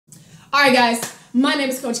All right, guys, my name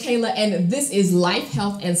is Coach Cailah, and this is Life,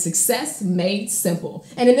 Health, and Success Made Simple.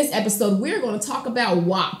 And in this episode, we're going to talk about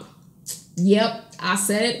W.A.P. Yep, I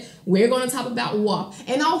said it. We're going to talk about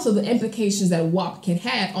W.A.P. and also the implications that W.A.P can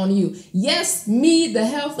have on you. Yes, me, the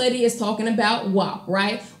health lady, is talking about W.A.P,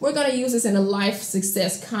 right? We're going to use this in a life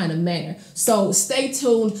success kind of manner. So stay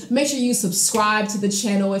tuned. Make sure you subscribe to the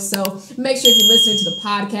channel itself. Make sure if you're listening to the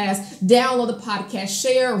podcast, download the podcast,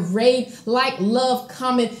 share, rate, like, love,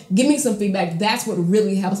 comment, give me some feedback. That's what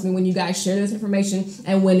really helps me when you guys share this information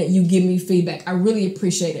and when you give me feedback. I really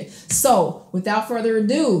appreciate it. So without further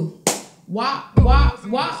ado,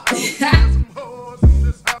 W.A.P.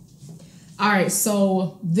 All right,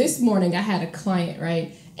 so this morning I had a client,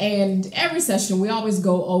 right? And every session we always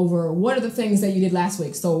go over what are the things that you did last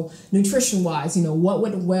week. So nutrition wise, what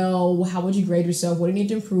went well, how would you grade yourself, what do you need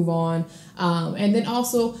to improve on? And then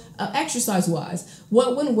also exercise wise,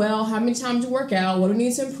 what went well, how many times you work out, what do you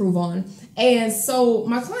need to improve on? And so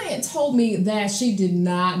my client told me that she did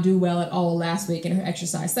not do well at all last week in her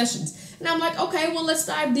exercise sessions. And I'm like, okay, well, let's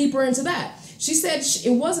dive deeper into that. She said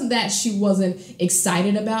it wasn't that she wasn't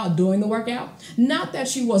excited about doing the workout, not that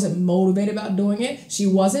she wasn't motivated about doing it. She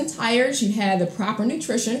wasn't tired. She had the proper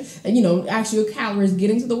nutrition and, actual calories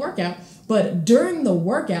getting to the workout. But during the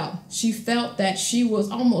workout, she felt that she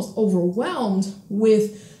was almost overwhelmed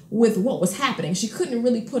with what was happening. She couldn't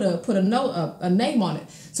really put a name on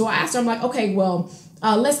it. So I asked her, I'm like, okay, well,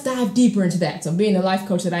 let's dive deeper into that. So being the life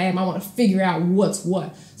coach that I am, I want to figure out what's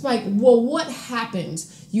what. It's like, well, what happened?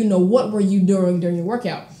 What were you doing during your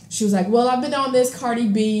workout? She was like, well, I've been on this Cardi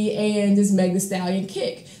B and this Meg Thee Stallion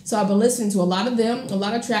kick. So I've been listening to a lot of them, a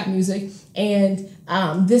lot of trap music. And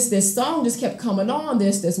this song just kept coming on,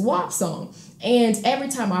 this W.A.P song. And every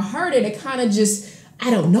time I heard it, it kind of just, I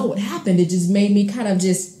don't know what happened. It just made me kind of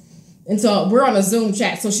just, and so we're on a Zoom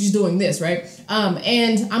chat. So she's doing this, right?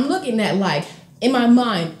 And I'm looking at in my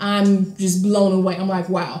mind, I'm just blown away. I'm like,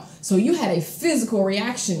 wow. So you had a physical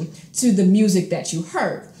reaction to the music that you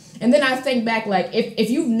heard. And then I think back, if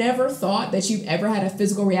you've never thought that you've ever had a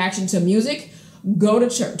physical reaction to music, go to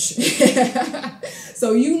church.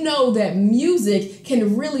 So you know that music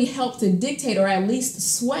can really help to dictate or at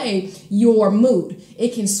least sway your mood.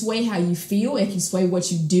 It can sway how you feel. It can sway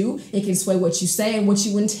what you do. It can sway what you say and what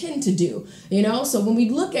you intend to do. So when we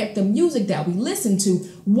look at the music that we listen to,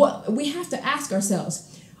 what we have to ask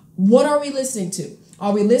ourselves, what are we listening to?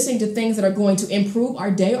 Are we listening to things that are going to improve our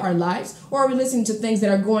day, our lives? Or are we listening to things that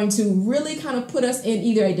are going to really kind of put us in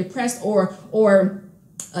either a depressed or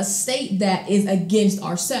a state that is against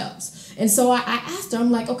ourselves? And so I asked her,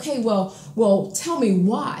 I'm like, okay, well, tell me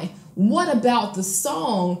why. What about the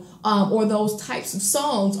song or those types of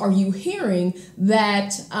songs are you hearing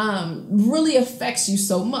that really affects you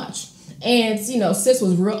so much? And, sis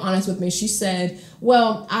was real honest with me. She said,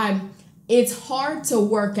 well, it's hard to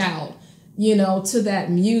work out, to that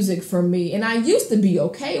music for me. And I used to be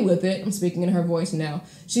okay with it. I'm speaking in her voice now.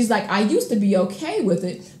 She's like, I used to be okay with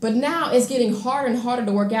it, but now it's getting harder and harder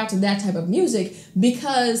to work out to that type of music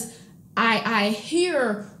because I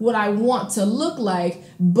hear what I want to look like,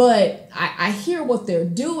 but I hear what they're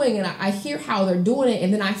doing and I hear how they're doing it.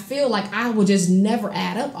 And then I feel like I will just never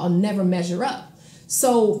add up. I'll never measure up.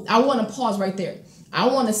 So I want to pause right there. I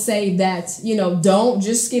want to say that, don't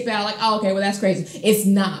just skip out oh, okay, well, that's crazy. It's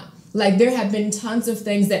not. There have been tons of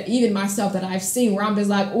things that even myself that I've seen where I'm just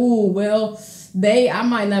like, ooh, well, I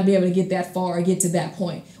might not be able to get that far or get to that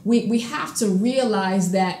point. We have to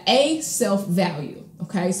realize that self-value.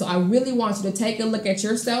 Okay, so I really want you to take a look at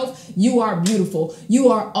yourself. You are beautiful. You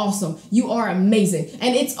are awesome. You are amazing.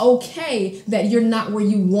 And it's okay that you're not where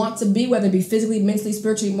you want to be, whether it be physically, mentally,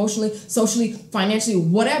 spiritually, emotionally, socially, financially,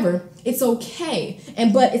 whatever. It's okay.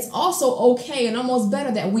 But it's also okay and almost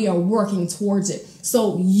better that we are working towards it.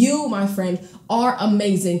 So you, my friend, are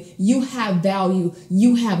amazing. You have value.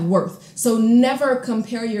 You have worth. So never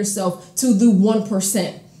compare yourself to the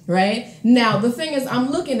 1%. Right now, the thing is, I'm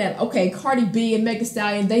looking at, okay, Cardi B and Meg Thee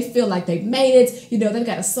Stallion, they feel like they've made it. They've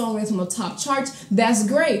got a song that's on the top charts. That's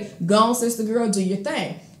great. Go on, sister girl, do your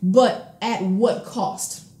thing. But at what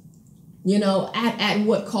cost? At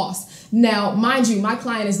what cost? Now, mind you, my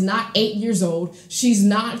client is not 8 years old. She's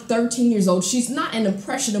not 13 years old. She's not an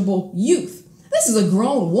impressionable youth. This is a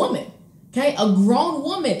grown woman. Okay, a grown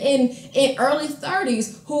woman in early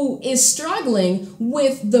 30s who is struggling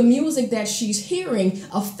with the music that she's hearing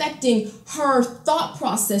affecting her thought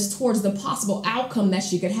process towards the possible outcome that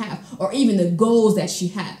she could have or even the goals that she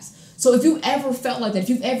has. So if you ever felt like that, if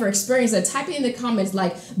you've ever experienced that, type it in the comments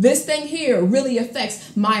this thing here really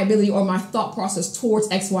affects my ability or my thought process towards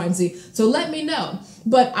X, Y, and Z. So let me know.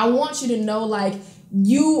 But I want you to know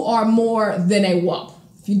you are more than a W.A.P.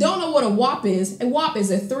 If you don't know what a W.A.P is, a W.A.P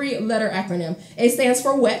is a 3-letter acronym. It stands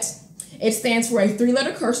for wet. It stands for a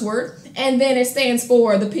 3-letter curse word. And then it stands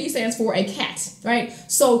for, the P stands for a cat, right?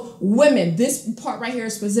 So women, this part right here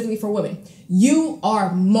is specifically for women. You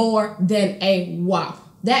are more than a W.A.P.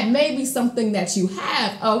 That may be something that you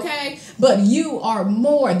have, okay? But you are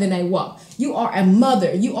more than a W.A.P. You are a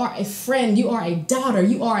mother. You are a friend. You are a daughter.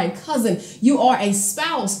 You are a cousin. You are a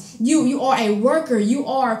spouse. You are a worker. You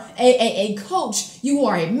are a coach. You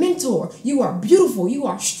are a mentor. You are beautiful. You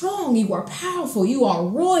are strong. You are powerful. You are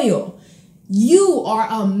royal. You are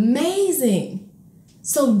amazing.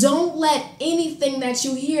 So don't let anything that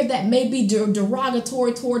you hear that may be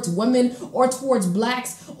derogatory towards women or towards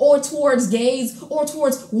blacks or towards gays or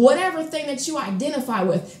towards whatever thing that you identify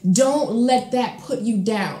with, don't let that put you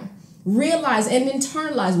down. Realize and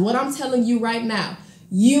internalize what I'm telling you right now.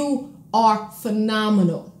 You are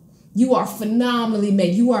phenomenal. You are phenomenally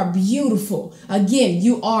made. You are beautiful. Again,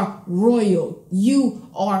 you are royal. You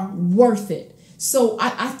are worth it. So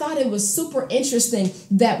I thought it was super interesting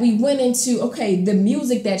that we went into, okay, the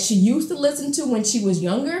music that she used to listen to when she was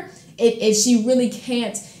younger, she really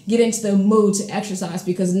can't get into the mood to exercise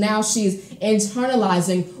because now she's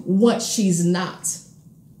internalizing what she's not.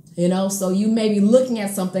 You know, so you may be looking at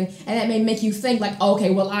something and that may make you think like, okay,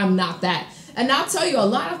 well, I'm not that. And I'll tell you, a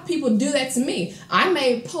lot of people do that to me. I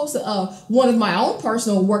may post one of my own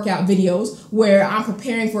personal workout videos where I'm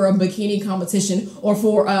preparing for a bikini competition or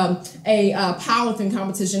for a powerlifting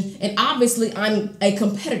competition. And obviously I'm a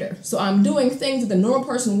competitor. So I'm doing things that the normal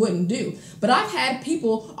person wouldn't do. But I've had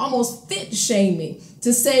people almost fit shame me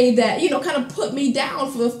to say that, you know, kind of put me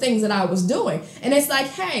down for the things that I was doing. And it's like,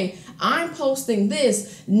 hey, I'm posting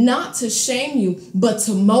this not to shame you, but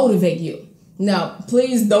to motivate you. Now,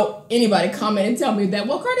 please don't anybody comment and tell me that,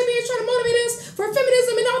 well, Cardi B is trying to motivate us for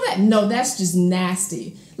feminism and all that. No, that's just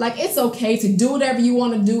nasty. Like, it's okay to do whatever you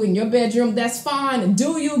want to do in your bedroom. That's fine.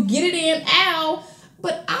 Do you get it in? Ow.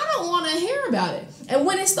 But I don't want to hear about it. And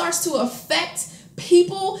when it starts to affect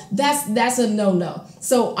people, that's a no-no.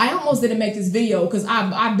 So I almost didn't make this video because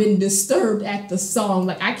I've been disturbed at the song.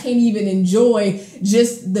 Like, I can't even enjoy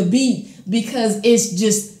just the beat because it's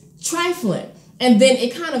just trifling. And then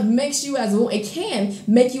it kind of makes you as it can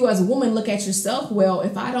make you as a woman look at yourself. Well,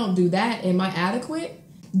 if I don't do that, am I adequate?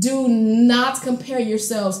 Do not compare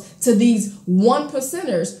yourselves to these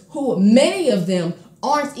 1%ers who many of them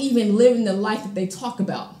aren't even living the life that they talk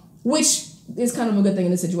about, which is kind of a good thing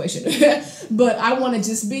in this situation. But I want to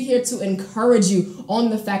just be here to encourage you on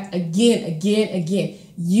the fact again,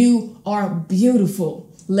 you are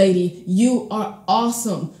beautiful, lady. You are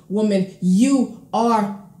awesome, woman. You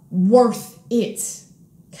are worth it.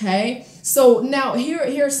 Okay, so now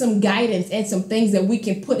here's some guidance and some things that we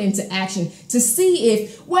can put into action to see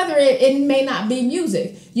if whether it may not be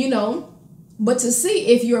music, you know, but to see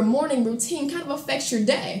if your morning routine kind of affects your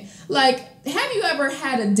day. Like, have you ever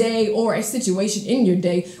had a day or a situation in your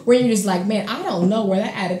day where you're just like, man, I don't know where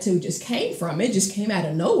that attitude just came from. It just came out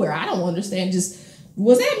of nowhere. I don't understand. Just,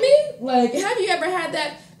 was that me? Like, have you ever had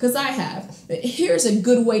that? Because I have. Here's a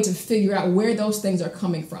good way to figure out where those things are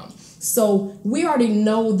coming from. So we already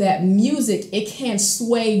know that music, it can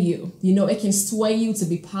sway you. You know, it can sway you to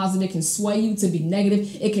be positive. It can sway you to be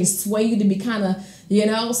negative. It can sway you to be kind of, you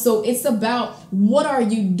know, so it's about what are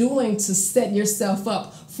you doing to set yourself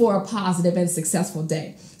up for a positive and successful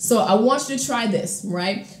day. So I want you to try this,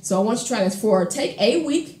 right? So I want you to try this take a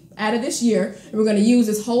week out of this year, and we're going to use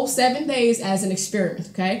this whole 7 days as an experiment,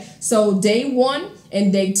 okay? So day 1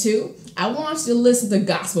 and day 2, I want you to listen to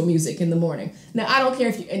gospel music in the morning. Now, I don't care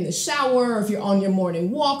if you're in the shower, or if you're on your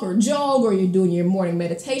morning walk or jog, or you're doing your morning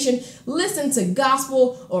meditation. Listen to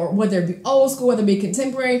gospel, or whether it be old school, whether it be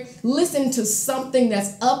contemporary. Listen to something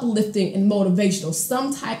that's uplifting and motivational,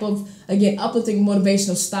 some type of, again, uplifting,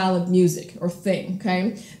 motivational style of music or thing,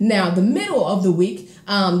 okay? Now, the middle of the week,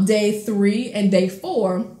 day 3 and day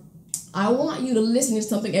 4, I want you to listen to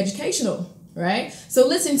something educational, right? So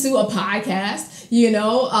listen to a podcast, you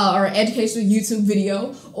know, or an educational YouTube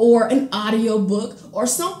video, or an audio book, or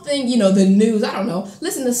something, you know, the news, I don't know.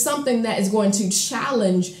 Listen to something that is going to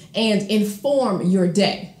challenge and inform your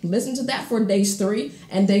day. Listen to that for days 3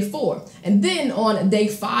 and day 4. And then on day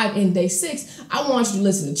 5 and day 6, I want you to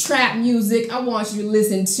listen to trap music. I want you to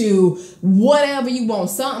listen to whatever you want,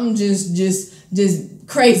 something just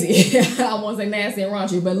crazy. I won't say nasty and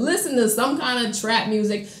raunchy, but listen to some kind of trap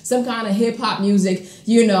music, some kind of hip hop music,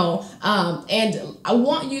 you know, and I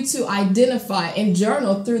want you to identify and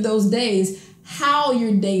journal through those days how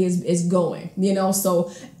your day is going, you know.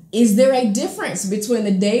 So is there a difference between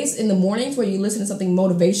the days in the mornings where you listen to something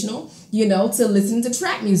motivational to listen to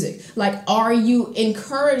trap music? Like, are you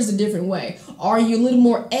encouraged a different way? Are you a little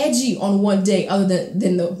more edgy on one day other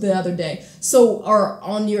than the other day? So, or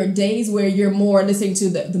on your days where you're more listening to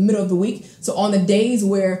the middle of the week. So on the days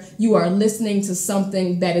where you are listening to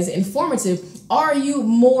something that is informative, are you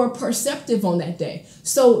more perceptive on that day?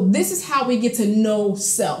 So this is how we get to know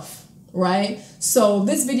self, right? So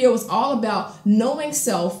this video is all about knowing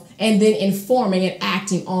self and then informing and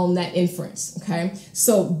acting on that inference, okay?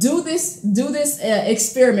 So do this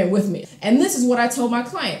experiment with me. And this is what I told my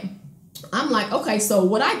client. I'm like, okay, so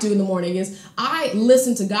what I do in the morning is I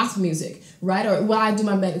listen to gospel music, right? Or when I do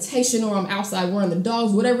my meditation or I'm outside running the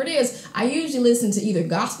dogs, whatever it is, I usually listen to either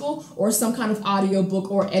gospel or some kind of audio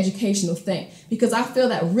book or educational thing, because I feel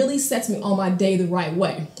that really sets me on my day the right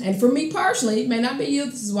way. And for me personally, it may not be you,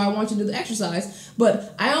 this is why I want you to do the exercise,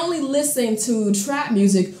 but I only listen to trap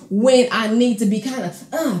music when I need to be kind of,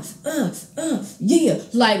 yeah,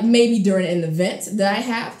 like maybe during an event that I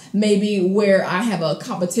have, maybe where I have a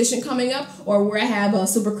competition coming up, or where I have a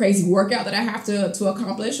super crazy workout that I have to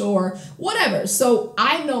accomplish, or whatever. So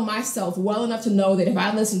I know myself well enough to know that if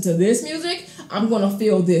I listen to this music, I'm going to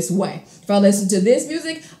feel this way. If I listen to this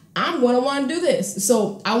music, I'm going to want to do this.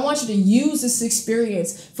 So I want you to use this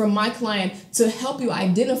experience from my client to help you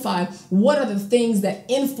identify what are the things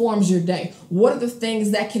that informs your day. What are the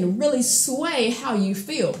things that can really sway how you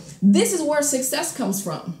feel? This is where success comes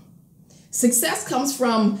from. Success comes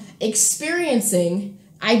from experiencing,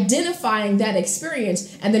 identifying that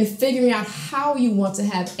experience, and then figuring out how you want to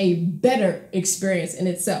have a better experience in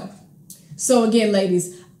itself. So again,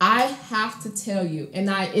 ladies, I have to tell you, and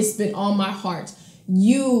it's been on my heart,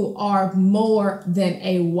 you are more than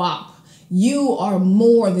a W.A.P. You are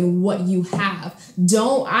more than what you have.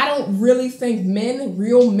 I don't really think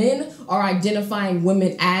real men are identifying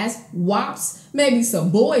women as W.A.Ps. Maybe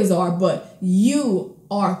some boys are, but you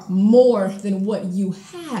are more than what you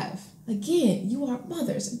have. Again, you are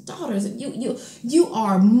mothers and daughters, and you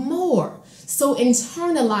are more. So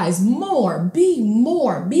internalize more,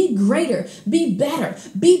 be greater, be better,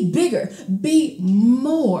 be bigger, be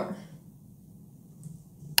more.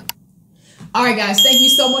 All right, guys, thank you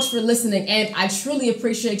so much for listening, and I truly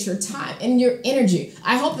appreciate your time and your energy.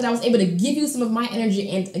 I hope that I was able to give you some of my energy,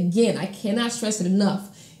 and again, I cannot stress it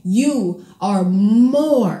enough. You are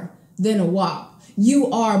more than a W.A.P.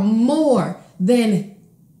 You are more than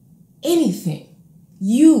anything.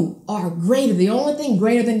 You are greater. The only thing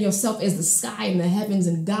greater than yourself is the sky and the heavens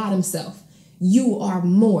and God himself. You are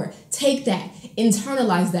more. Take that,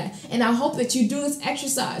 internalize that. And I hope that you do this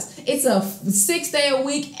exercise. It's a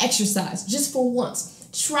 6-day-a-week exercise just for once.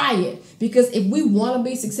 Try it, because if we want to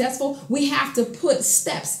be successful, we have to put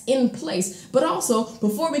steps in place. But also,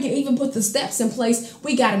 before we can even put the steps in place,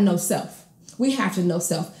 we got to know self. We have to know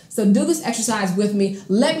self. So do this exercise with me.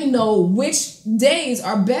 Let me know which days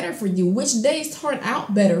are better for you, which days turn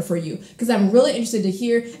out better for you, because I'm really interested to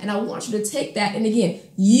hear, and I want you to take that and again,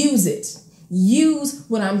 use it. Use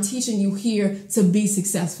what I'm teaching you here to be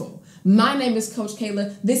successful. My name is Coach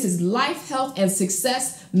Cailah. This is Life, Health, and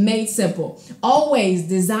Success Made Simple. Always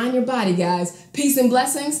design your body, guys. Peace and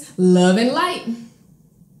blessings, love and light.